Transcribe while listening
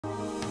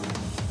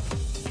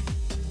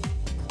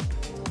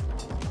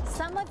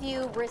Some of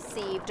you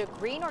received a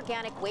green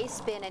organic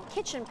waste bin and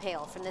kitchen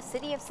pail from the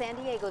city of San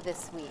Diego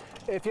this week.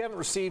 If you haven't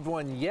received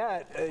one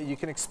yet, you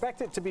can expect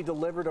it to be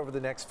delivered over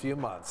the next few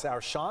months.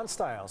 Our Sean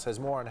Stiles has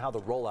more on how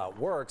the rollout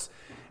works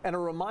and a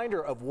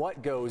reminder of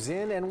what goes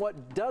in and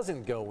what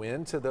doesn't go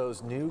into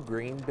those new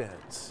green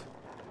bins.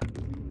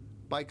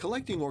 By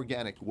collecting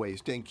organic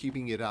waste and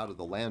keeping it out of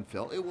the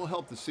landfill, it will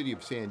help the city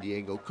of San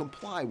Diego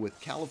comply with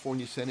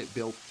California Senate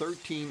Bill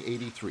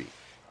 1383.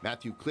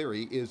 Matthew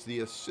Cleary is the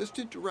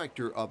Assistant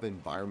Director of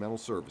Environmental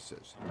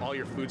Services. All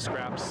your food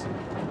scraps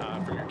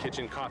from your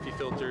kitchen, coffee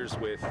filters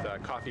with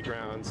coffee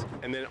grounds,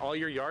 and then all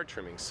your yard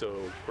trimmings, so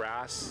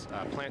grass,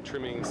 plant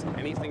trimmings,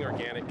 anything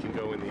organic can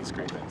go in these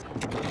green bins.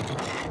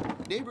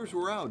 Neighbors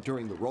were out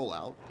during the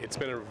rollout. It's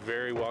been a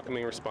very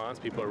welcoming response.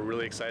 People are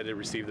really excited to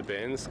receive the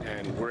bins,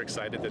 and we're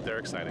excited that they're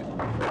excited.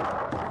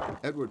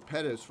 Edward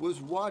Pettis was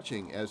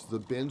watching as the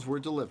bins were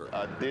delivered.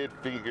 I did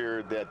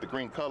figure that the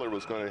green color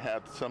was going to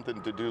have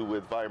something to do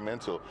with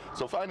environmental.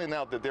 So finding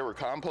out that there were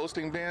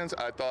composting bins,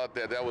 I thought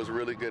that that was a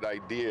really good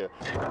idea.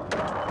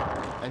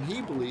 And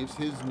he believes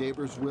his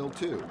neighbors will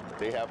too.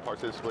 They have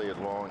participated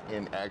long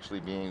in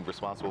actually being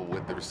responsible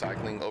with the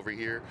recycling over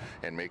here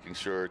and making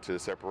sure to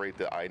separate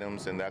the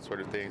items and that sort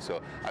of thing.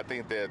 So I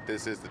think that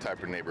this is the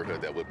type of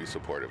neighborhood that would be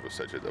supportive of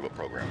such a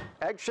program.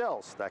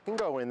 Eggshells, that can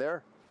go in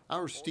there.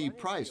 Our Steve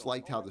Price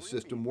liked how the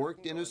system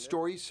worked in a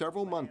story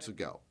several months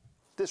ago.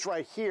 This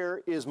right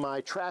here is my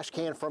trash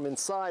can from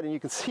inside, and you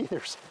can see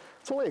there's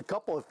only a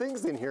couple of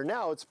things in here.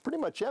 Now it's pretty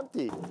much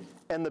empty.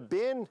 And the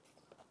bin,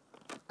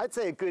 I'd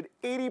say a good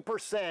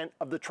 80%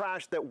 of the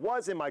trash that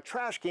was in my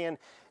trash can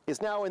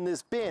is now in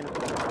this bin.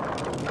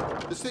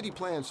 The city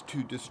plans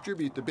to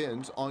distribute the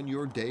bins on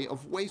your day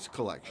of waste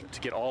collection. To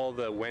get all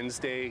the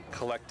Wednesday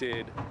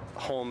collected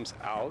homes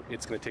out,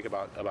 it's going to take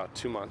about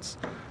 2 months.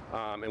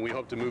 And we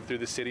hope to move through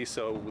the city,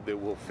 so that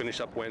we'll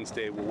finish up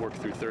Wednesday, we'll work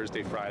through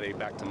Thursday, Friday,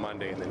 back to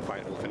Monday, and then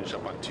we'll finish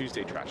up on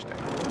Tuesday trash day.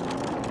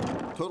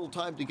 Total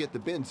time to get the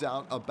bins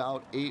out,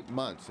 about 8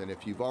 months. And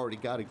if you've already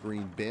got a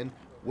green bin,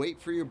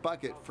 wait for your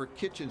bucket for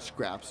kitchen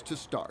scraps to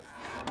start.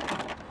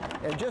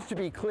 And just to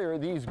be clear,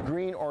 these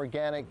green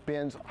organic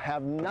bins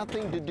have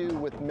nothing to do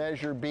with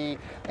Measure B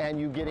and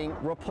you getting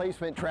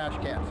replacement trash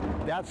cans.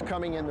 That's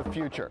coming in the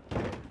future.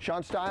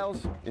 Sean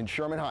Stiles in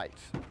Sherman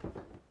Heights.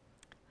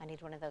 I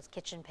need one of those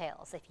kitchen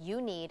pails. If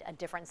you need a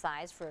different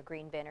size for a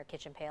green bin or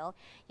kitchen pail,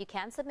 you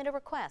can submit a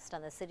request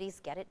on the city's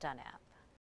Get It Done app.